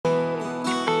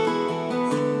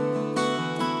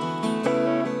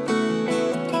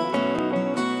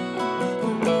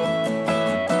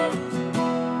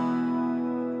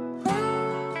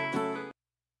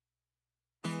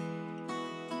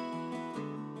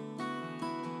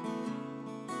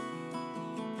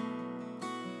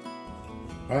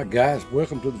Alright guys,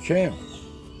 welcome to the channel.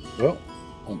 Well,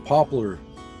 on popular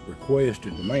request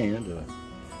and demand,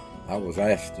 I was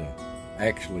asked to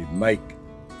actually make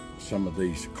some of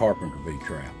these carpenter bee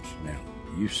traps. Now,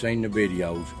 you've seen the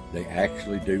videos, they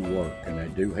actually do work and they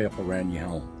do help around your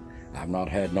home. I've not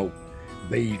had no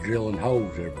bees drilling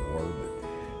holes everywhere,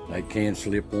 but they can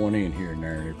slip one in here and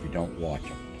there if you don't watch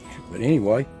them. But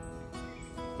anyway,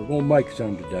 we're going to make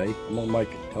some today. I'm going to make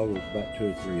a total of about 2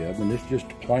 or 3 of them. And it's just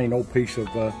a plain old piece of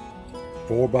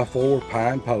 4x4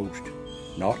 pine post,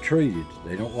 not treated.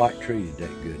 They don't like treated that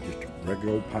good, just a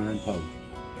regular old pine post.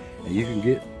 And you can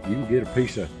get a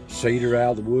piece of cedar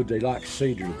out of the woods. They like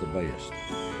cedar the best.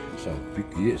 So if you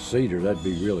can get cedar, that'd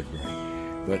be really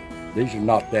great. But these are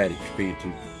not that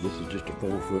expensive. This is just a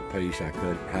 4-foot piece. I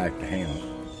cut it half to hand.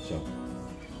 So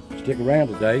stick around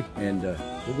today, and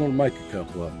we're going to make a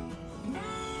couple of them.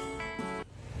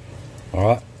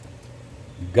 Alright,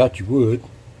 you've got your wood,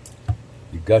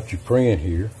 you've got your print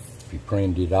here, if you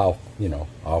printed it off,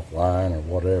 offline or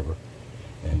whatever,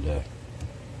 and you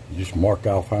just mark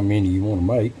off how many you want to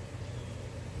make,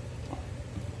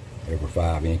 every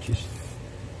 5 inches.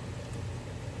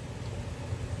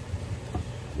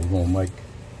 We're going to make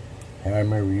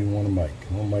however you want to make.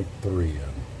 I'm going to make 3 of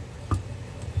them.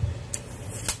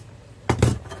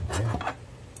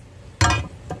 Yeah.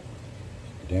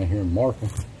 Down here and mark them.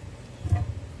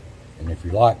 And if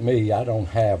you're like me, I don't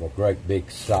have a great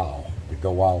big saw to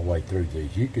go all the way through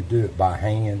these. You could do it by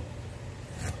hand,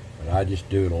 but I just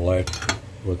do it electric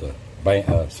with a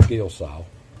skill saw.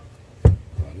 So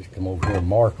I just come over here and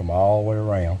mark them all the way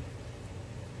around.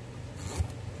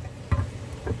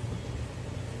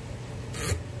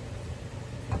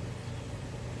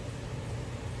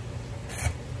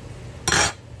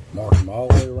 Mark them all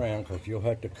the way around because you'll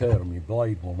have to cut them. Your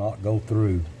blade will not go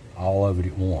through all of it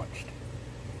at once.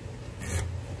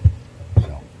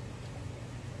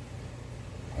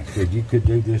 You could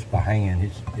do this by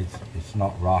hand. It's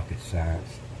not rocket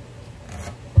science.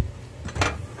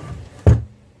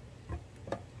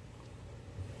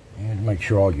 And make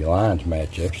sure all your lines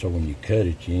match up so when you cut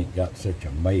it you ain't got such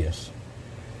a mess.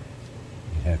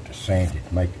 You have to sand it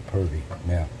to make it pretty.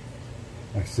 Now,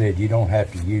 like I said, you don't have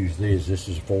to use this. This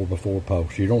is a 4x4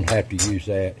 post. You don't have to use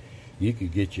that. You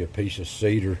could get you a piece of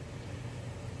cedar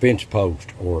fence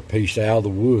post or a piece out of the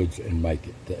woods and make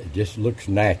it. It just looks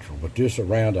natural, but just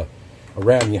around your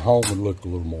home would look a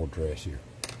little more dressier.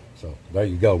 So there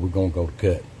you go. We're gonna go to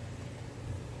cut.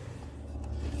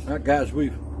 All right, guys,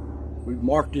 we've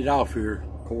marked it off here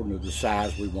according to the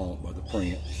size we want by the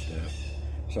print and stuff.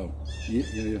 So you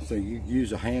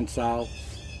use a hand saw,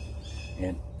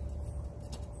 and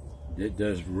it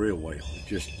does real well. It's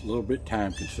just a little bit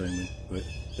time consuming, but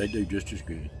they do just as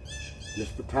good.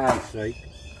 Just for time's sake,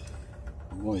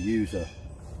 I'm going to use a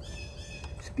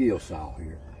skill saw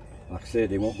here. Like I said,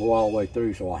 they won't go all the way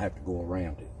through, so I'll have to go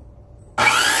around it.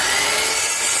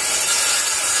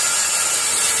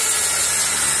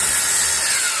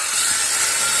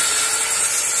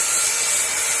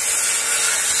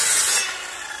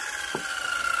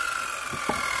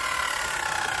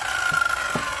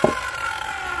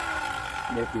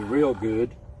 And if you're real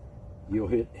good,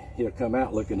 he'll come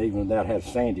out looking even without having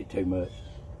sanded too much.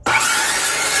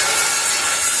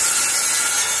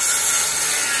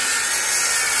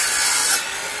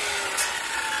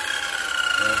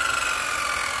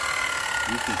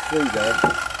 You can see that,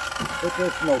 but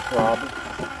that's no problem.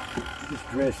 Just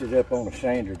dress it up on a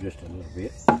sander just a little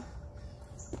bit. I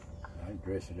can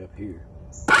dress it up here.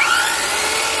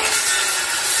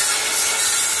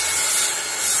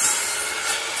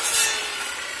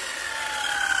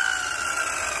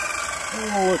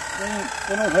 Oh,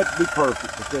 they don't have to be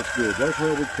perfect, but that's good. That's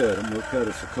where we cut them. We'll cut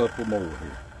us a couple more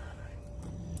here.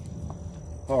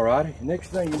 Alrighty, next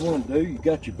thing you want to do, you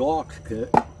got your blocks cut.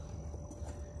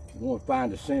 You want to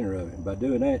find the center of it. And by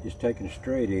doing that, just taking a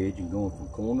straight edge and going from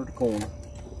corner to corner.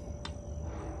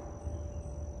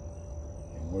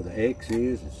 And where the X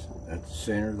is, that's the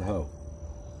center of the hole.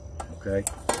 Okay?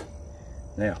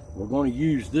 Now, we're going to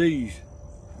use these.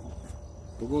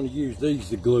 We're going to use these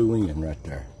to glue in right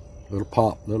there.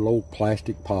 Little old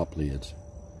plastic pop lids.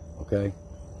 Okay?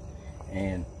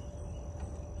 And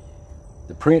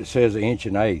the print says 1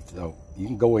 1/8 though. You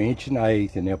can go 1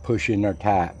 1/8 and they'll push in there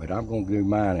tight, but I'm going to do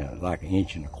mine at like 1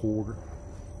 1/4.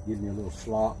 Give me a little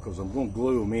slot because I'm going to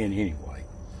glue them in anyway.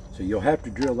 So you'll have to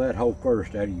drill that hole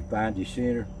first after you find your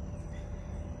center.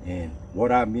 And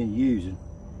what I've been using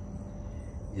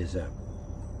is a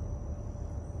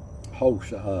hose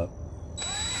saw.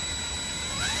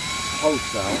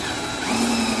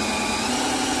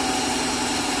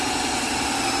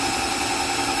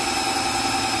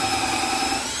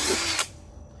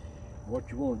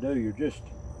 you want to do, you just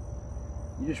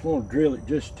want to drill it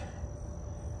just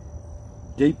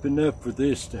deep enough for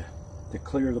this to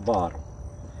clear the bottom.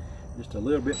 Just a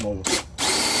little bit more.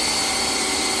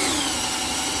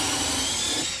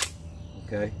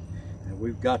 Okay, and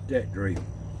we've got that drilled.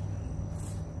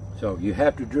 So you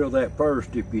have to drill that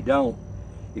first. If you don't,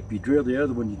 if you drill the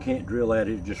other one, you can't drill that,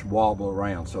 it'll just wobble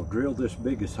around. So drill this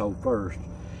biggest hole first,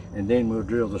 and then we'll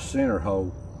drill the center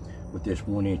hole with this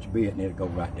 1-inch bit, and it'll go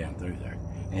right down through there.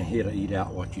 And it'll eat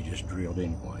out what you just drilled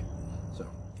anyway. So,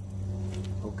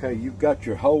 okay, you've got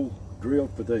your hole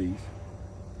drilled for these.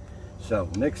 So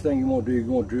next thing you want to do, you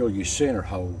want to drill your center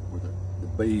hole where the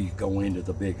bees go into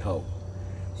the big hole.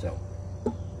 So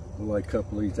we'll lay a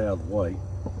couple of these out of the way.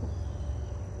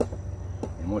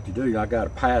 And what you do, I got a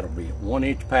paddle bit,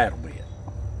 1-inch paddle bit.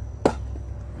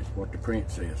 That's what the print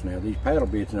says. Now these paddle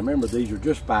bits, and remember these are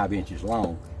just 5 inches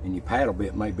long, and your paddle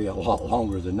bit may be a lot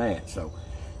longer than that. So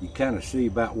you kind of see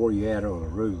about where you're at on a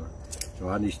ruler. So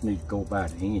I just need to go about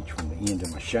 1 inch from the end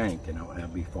of my shank, and that'll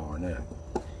be far enough.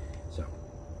 So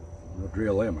we'll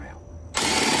drill them out.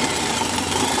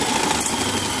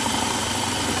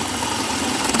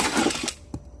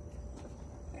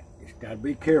 Just got to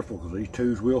be careful, because these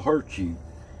tools will hurt you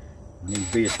when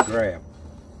these bits grab.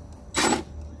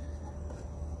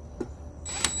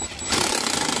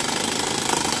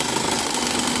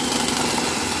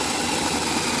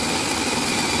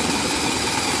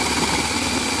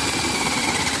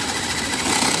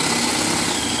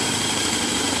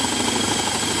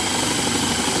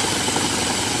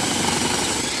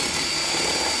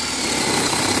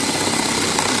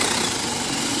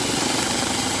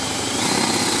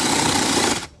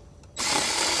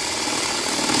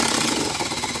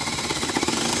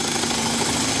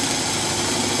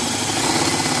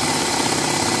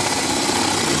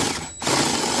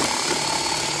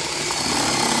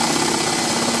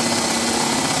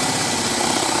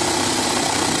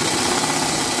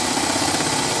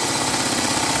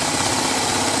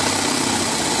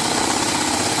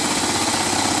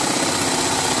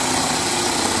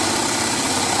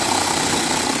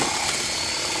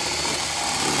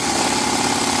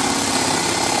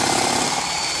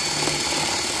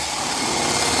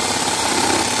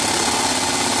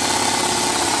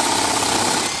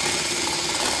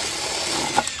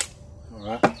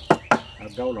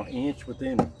 An inch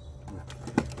within,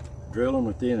 drilling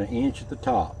within 1 inch at the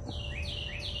top.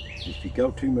 If you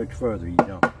go too much further, you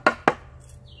don't.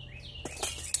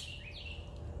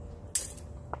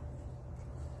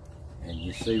 And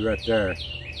you see right there,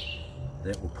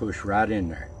 that will push right in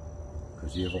there,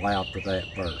 because you've allowed for that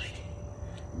first.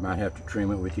 You might have to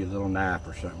trim it with your little knife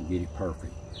or something, get it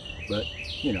perfect. But,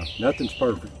 you know, nothing's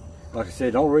perfect. Like I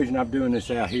said, the only reason I'm doing this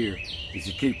out here is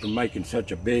to keep from making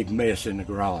such a big mess in the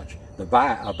garage. A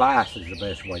vise is the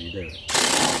best way to do it.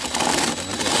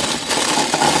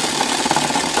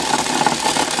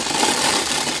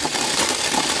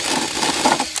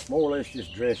 More or less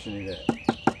just dressing it up.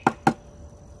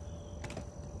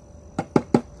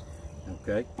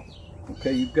 Okay.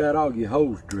 Okay, you've got all your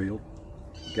holes drilled.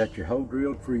 You got your hole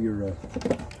drilled for your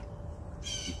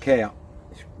cap.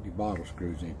 Your bottle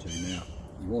screws into. Now,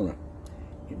 you want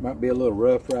to, it might be a little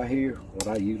rough right here. What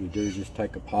I usually do is just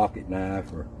take a pocket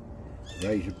knife or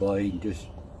razor blade and just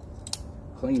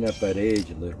clean up that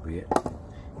edge a little bit.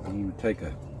 And you take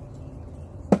a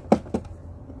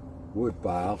wood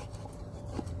file,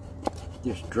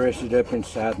 just dress it up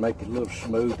inside, make it a little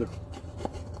smoother.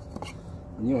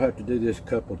 And you'll have to do this a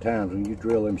couple of times. When you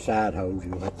drill them side holes,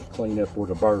 you'll have to clean up where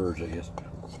the burrs is.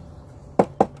 But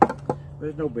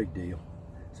it's no big deal.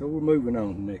 So we're moving on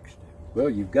to the next step. Well,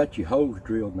 you've got your holes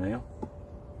drilled now,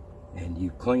 and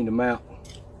you've cleaned them out,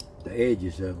 the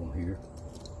edges of them here.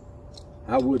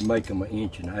 I would make them 1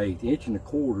 1/8 inches. 1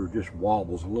 1/4 just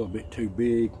wobbles a little bit too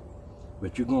big,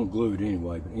 but you're going to glue it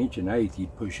anyway. But 1 1/8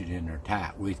 you'd push it in there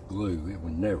tight with glue. It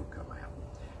would never come out.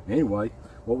 Anyway,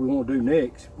 what we want to do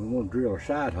next, we want to drill our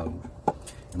side holes.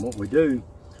 And what we do,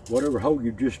 whatever hole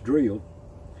you just drilled,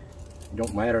 it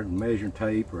don't matter, measuring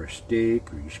tape or a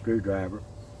stick or your screwdriver,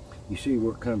 you see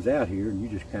where it comes out here, and you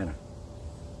just kind of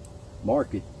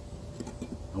mark it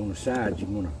on the sides. You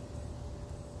want to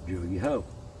drill your hole.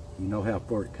 You know how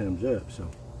far it comes up, so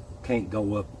can't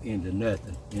go up into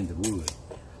nothing, into wood.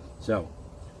 So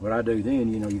what I do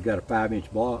then, you know, you've got a 5-inch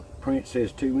block, print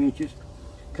says 2 inches,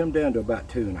 come down to about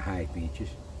 2.5 inches.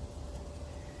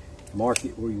 Mark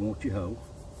it where you want your hole.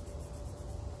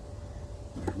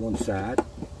 There's one side.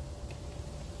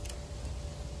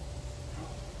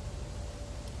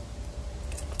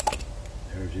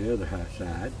 There's the other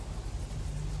side.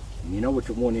 And you know it's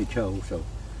a 1-inch hole, so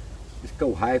just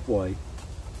go halfway,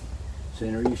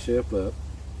 center yourself up,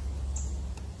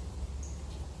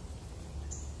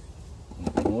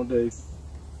 want to do,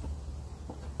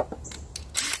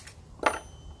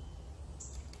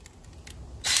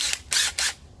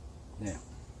 now,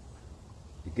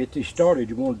 to get these started,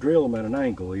 you want to drill them at an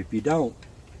angle. If you don't,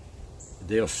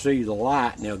 they'll see the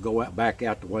light and they'll go out back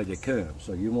out the way they come.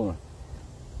 So you want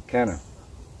to kind of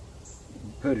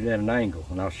put it at an angle,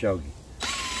 and I'll show you.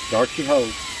 Start your hole.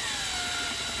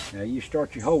 Now you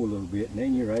start your hole a little bit, and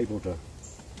then you're able to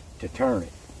turn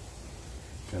it.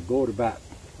 Now go at about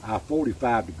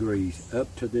 45 degrees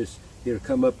up to this. It'll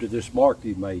come up to this mark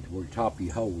you made where the top of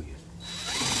your hole is.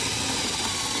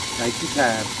 Take your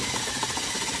time.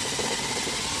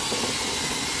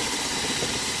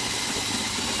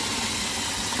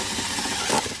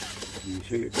 You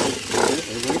see it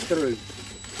went through.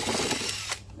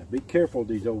 Now be careful of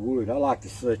these old wood. I like to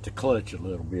set the clutch a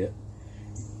little bit.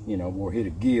 You know, we'll hit a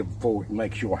give before it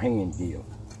makes your hand give.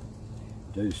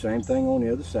 Do the same thing on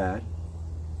the other side.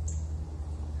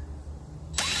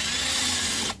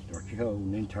 Start your hole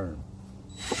and then turn.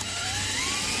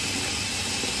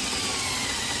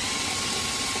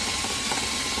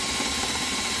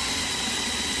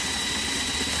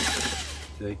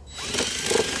 See?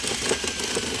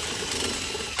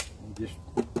 And just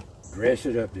dress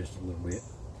it up just a little bit.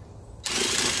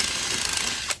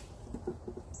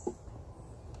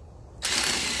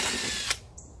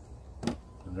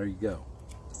 And there you go.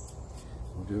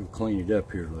 We'll do clean it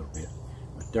up here a little bit.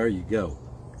 But there you go.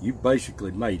 You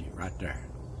basically made it right there.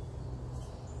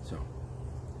 So,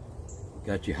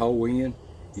 got your hole in.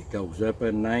 It goes up at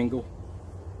an angle.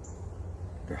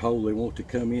 The hole they want to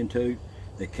come into,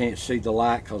 they can't see the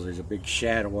light because there's a big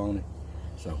shadow on it.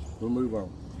 So, we'll move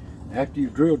on. After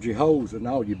you've drilled your holes and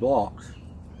all your blocks,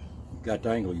 you got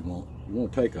the angle you want. You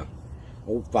want to take a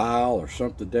old file or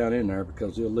something down in there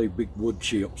because they'll leave big wood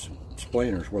chips and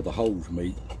splinters where the holes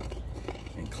meet.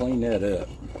 And clean that up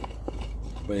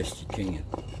as best you can.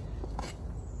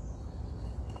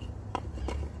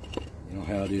 You know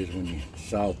how it is when you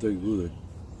saw through wood.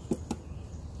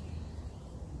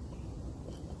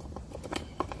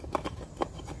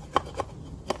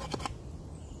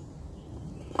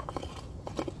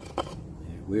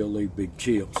 It will leave big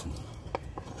chips, and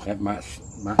that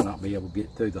might not be able to get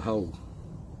through the hole.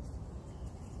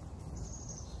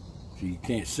 So you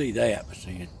can't see that, but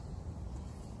see it.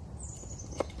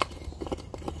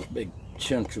 Big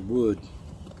chunks of wood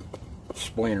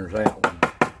splinters out.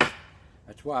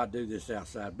 That's why I do this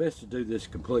outside. Best to do this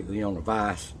completely on a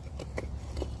vise.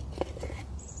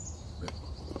 But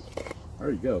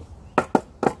there you go.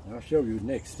 I'll show you the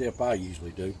next step I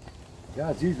usually do.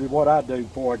 Guys, usually what I do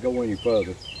before I go any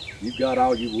further, you've got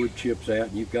all your wood chips out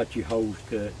and you've got your holes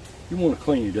cut. You want to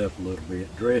clean it up a little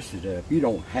bit, dress it up. You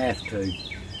don't have to,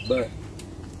 but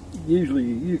usually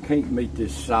you can't meet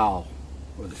this saw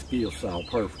with a skill saw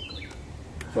perfectly.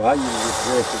 So I usually just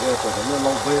dress it up with a little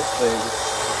old bit sander.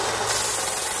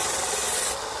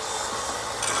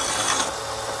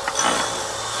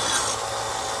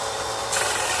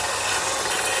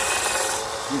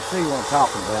 You see what I'm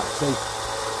talking about. See,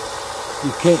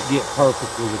 you can't get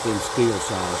perfectly with them skill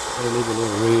saws. They leave a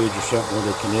little ridge or something where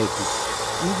they're connected.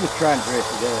 You just try and dress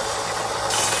it up.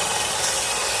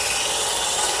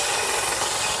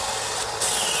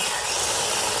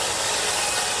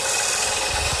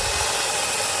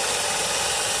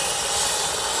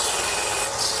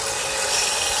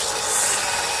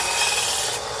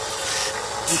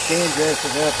 You can dress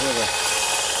it up with a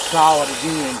solid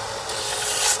again,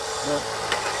 but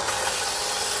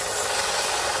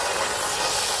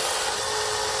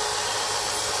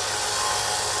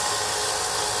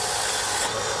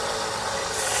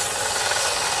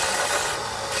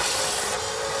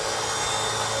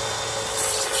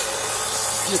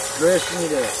just dressing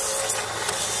it up.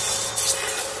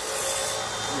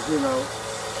 You know,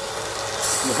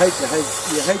 you hate to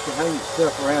hang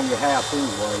stuff around your house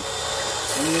anyway.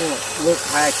 And you want to look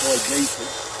halfway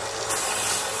decent.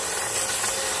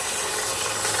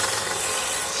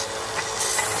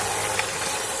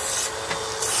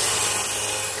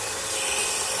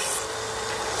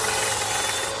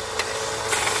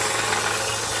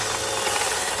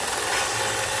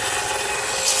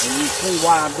 And you see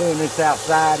why I'm doing this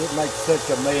outside. It makes such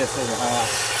a mess in the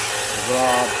house. The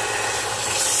garage.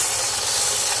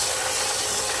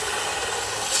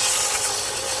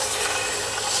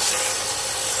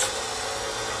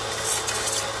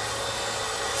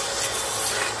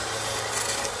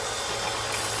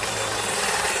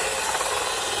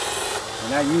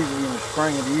 Now usually in the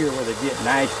spring of the year where they get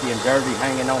nasty and dirty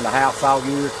hanging on the house all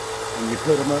year, and you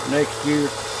put them up next year,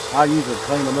 I usually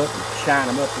clean them up and shine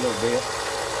them up a little bit.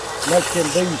 Makes them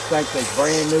bees think they're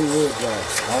brand new wood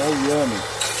guys. Oh, yummy.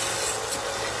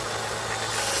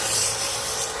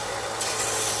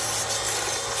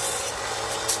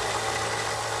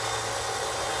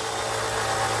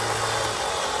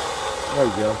 There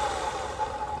you go.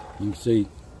 You can see,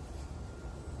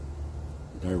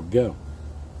 there we go.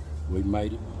 We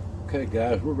made it. Okay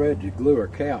guys, we're ready to glue our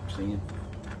caps in.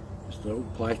 Just the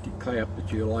old plastic cap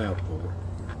that you allowed for.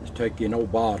 Just take you an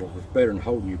old bottle. It's better than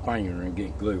holding your finger and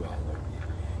getting glue all over you.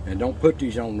 And don't put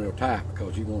these on real tight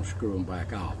because you want to screw them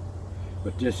back off.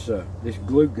 But this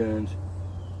glue guns,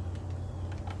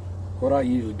 what I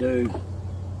usually do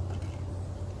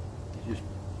is just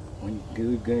when your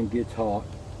glue gun gets hot,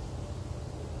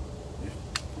 just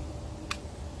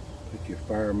put your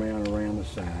fair amount around the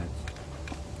sides.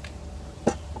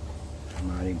 You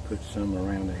might even put some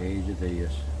around the edge of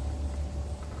this.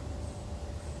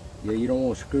 Yeah, you don't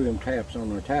want to screw them taps on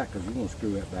there tight because you want to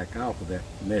screw that back off with that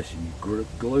messing your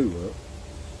glue up.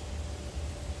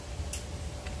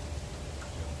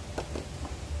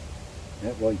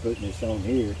 That way, putting this on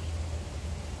here,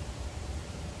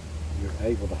 you're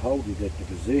able to hold it at the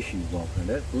position you want. And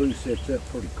that glue sets up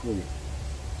pretty quick.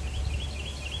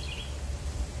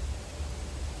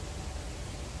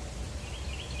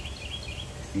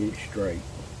 Get it straight.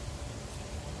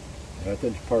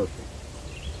 Nothing's perfect.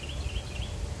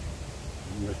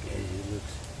 Look at it, it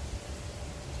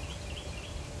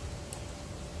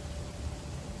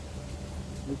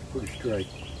looks pretty straight.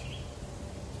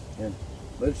 And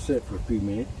let it sit for a few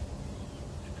minutes.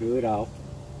 Screw it off.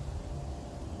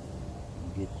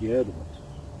 And get the other ones.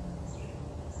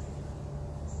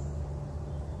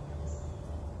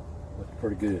 Looks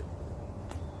pretty good.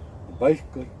 And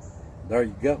basically, there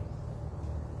you go.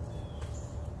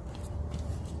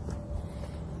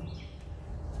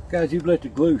 Guys, you've let the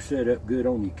glue set up good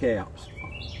on your caps.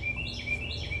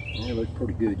 And they look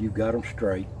pretty good. You've got them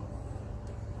straight.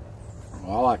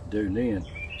 What I like to do then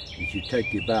is you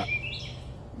take you about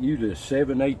usually a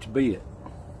 7/8 bit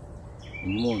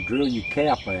and you want to drill your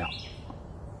cap out.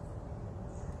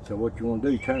 So what you want to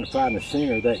do, you're trying to find the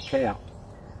center of that cap.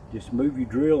 Just move your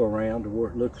drill around to where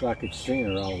it looks like it's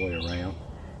centered all the way around,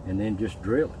 and then just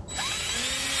drill it.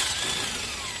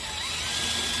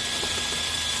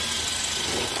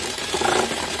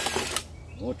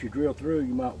 Once you drill through,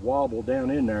 you might wobble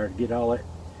down in there to get all that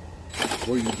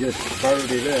where you just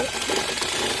burred it up.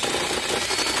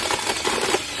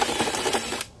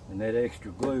 And that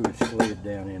extra glue is slid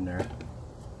down in there.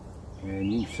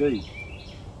 And you can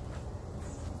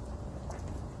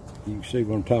see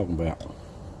what I'm talking about.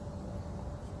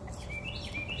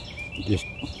 You just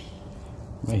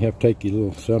may have to take your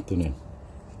little something and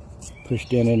push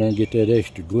down in there and get that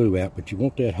extra glue out, but you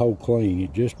want that hole clean.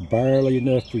 It's just barely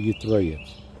enough for your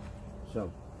threads. So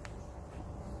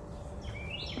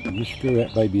you screw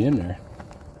that baby in there.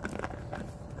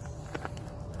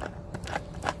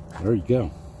 There you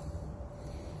go.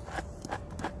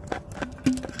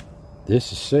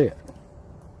 This is set.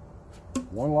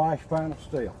 One last final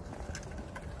step.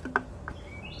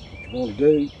 What you want to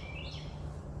do,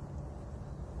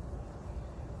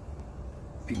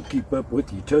 if you can keep up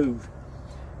with your tools,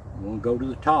 you want to go to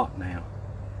the top now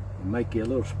and make you a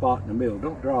little spot in the middle.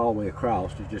 Don't draw all the way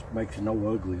across. It just makes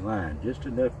no ugly line. Just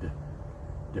enough to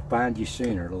find your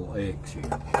center, a little X here.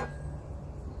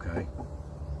 Okay.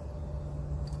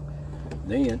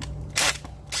 Then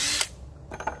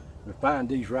we find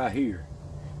these right here.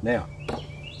 Now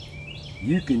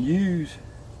you can use,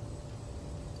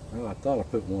 well, I thought I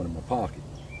put one in my pocket.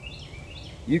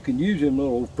 You can use them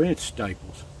little fence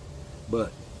staples,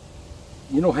 but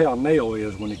you know how a nail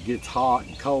is when it gets hot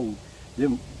and cold.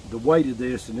 The weight of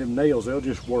this and them nails, they'll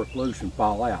just work loose and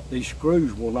fall out. These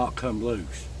screws will not come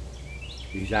loose.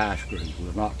 These eye screws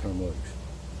will not come loose.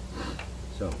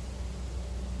 So,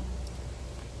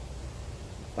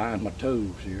 find my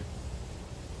tools here.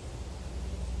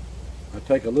 I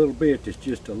take a little bit that's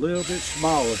just a little bit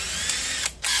smaller,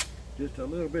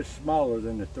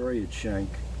 than the thread shank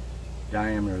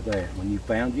diameter of that. When you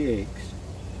found your X,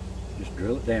 just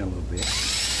drill it down a little bit.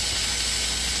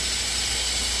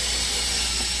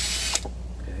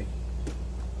 Okay.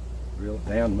 Drill it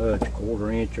down much,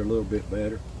 1/4 inch or a little bit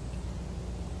better.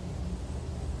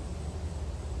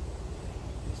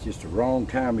 It's just the wrong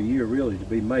time of year really to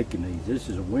be making these. This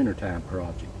is a wintertime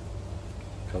project.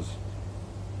 Because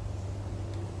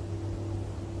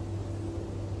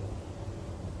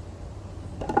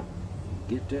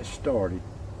get that started.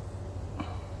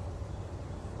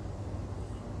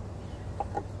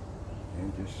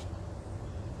 And just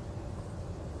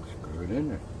screw it in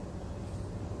there.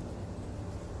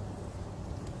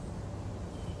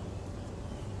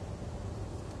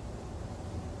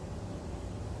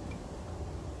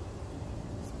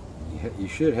 You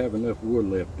should have enough wood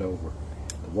left over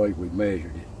the way we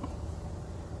measured it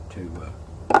to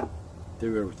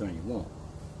do everything you want.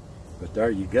 But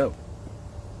there you go.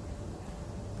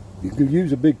 You can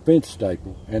use a big fence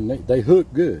staple, and they hook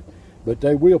good, but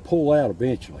they will pull out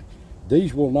eventually.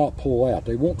 These will not pull out.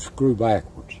 They won't screw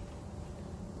backwards.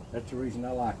 That's the reason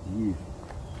I like to use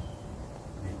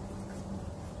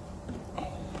it.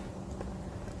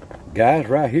 Guys,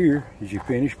 right here is your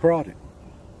finished product.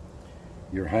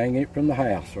 You're hanging it from the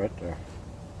house right there.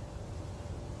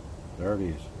 There it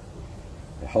is.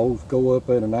 The holes go up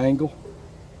at an angle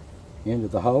into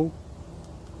the hole.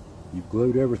 You've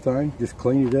glued everything. Just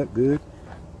clean it up good.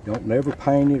 Don't never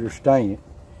paint it or stain it.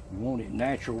 You want it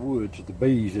natural wood so the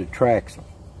bees, it attracts them.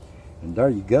 And there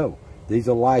you go. These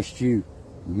will last you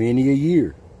many a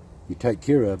year. You take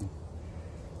care of them.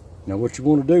 Now what you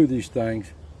want to do with these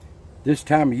things, this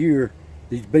time of year,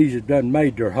 these bees have done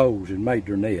made their holes and made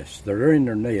their nests. They're in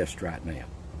their nest right now,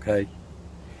 okay?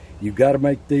 You've got to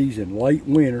make these in late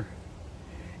winter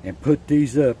and put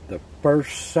these up the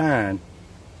first sign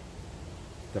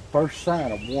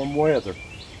of warm weather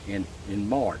in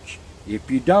March. If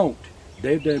you don't,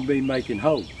 they're going to be making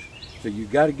holes. So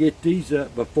you've got to get these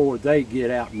up before they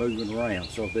get out moving around.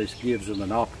 So this gives them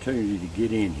an opportunity to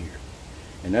get in here.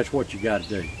 And that's what you got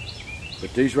to do.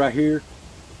 But these right here,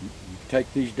 you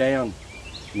take these down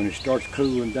when it starts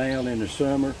cooling down in the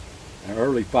summer and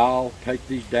early fall. Take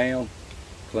these down,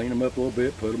 clean them up a little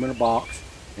bit, put them in a box,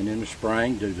 and in the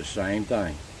spring do the same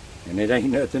thing. And it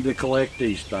ain't nothing to collect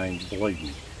these things, believe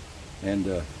me.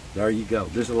 And there you go.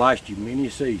 This will last you many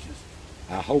seasons.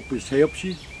 I hope this helps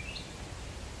you.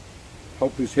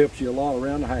 Hope this helps you a lot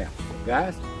around the house.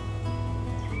 Guys,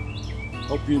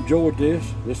 hope you enjoyed this.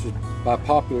 This is by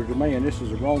popular demand. This is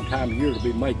the wrong time of year to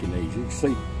be making these. You can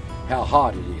see how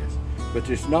hot it is. But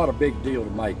it's not a big deal to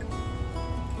make them.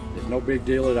 It's no big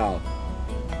deal at all.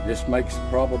 This makes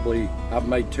probably, I've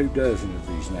made 24 of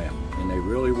these now, and they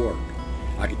really work.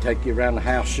 I could take you around the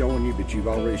house showing you, but you've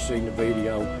already seen the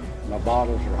video. My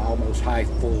bottles are almost half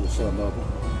full, some of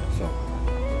them. So,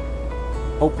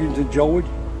 hope you enjoyed.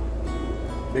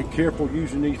 Be careful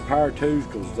using these power tools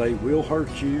because they will hurt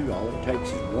you. All it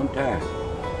takes is one time.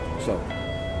 So,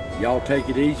 y'all take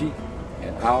it easy,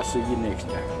 and I'll see you next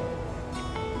time.